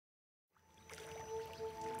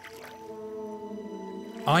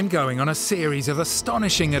I'm going on a series of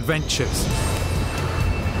astonishing adventures. It's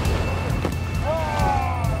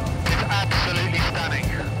absolutely stunning.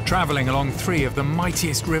 Travelling along 3 of the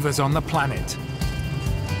mightiest rivers on the planet.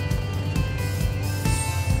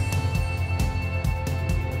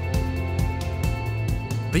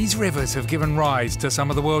 These rivers have given rise to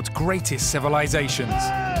some of the world's greatest civilizations.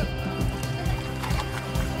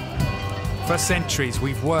 For centuries,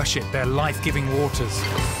 we've worshipped their life-giving waters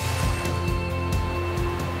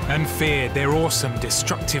and feared their awesome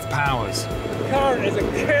destructive powers. Current is a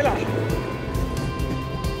killer.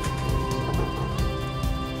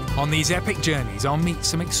 On these epic journeys, I'll meet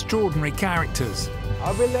some extraordinary characters.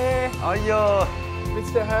 Abile, Ayo.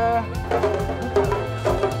 Mr. Her.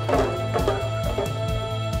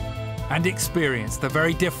 And experience the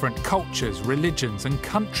very different cultures, religions and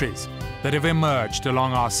countries that have emerged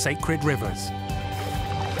along our sacred rivers.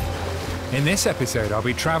 In this episode, I'll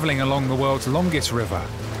be travelling along the world's longest river,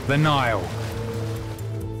 the Nile.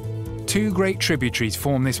 2 great tributaries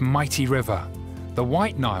form this mighty river, the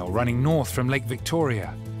White Nile running north from Lake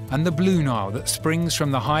Victoria, and the Blue Nile that springs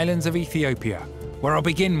from the highlands of Ethiopia, where I'll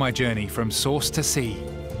begin my journey from source to sea.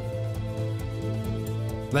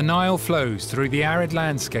 The Nile flows through the arid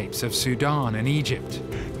landscapes of Sudan and Egypt.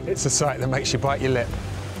 It's a sight that makes you bite your lip.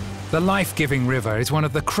 The life-giving river is one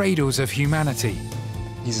of the cradles of humanity.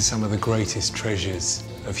 These are some of the greatest treasures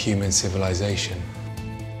of human civilization.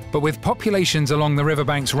 But with populations along the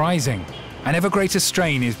riverbanks rising, an ever greater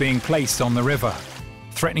strain is being placed on the river,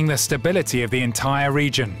 threatening the stability of the entire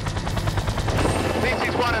region. This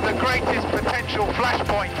is one of the greatest potential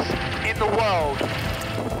flashpoints in the world.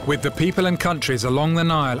 With the people and countries along the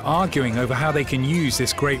Nile arguing over how they can use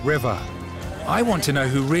this great river, I want to know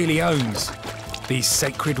who really owns these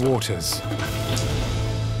sacred waters.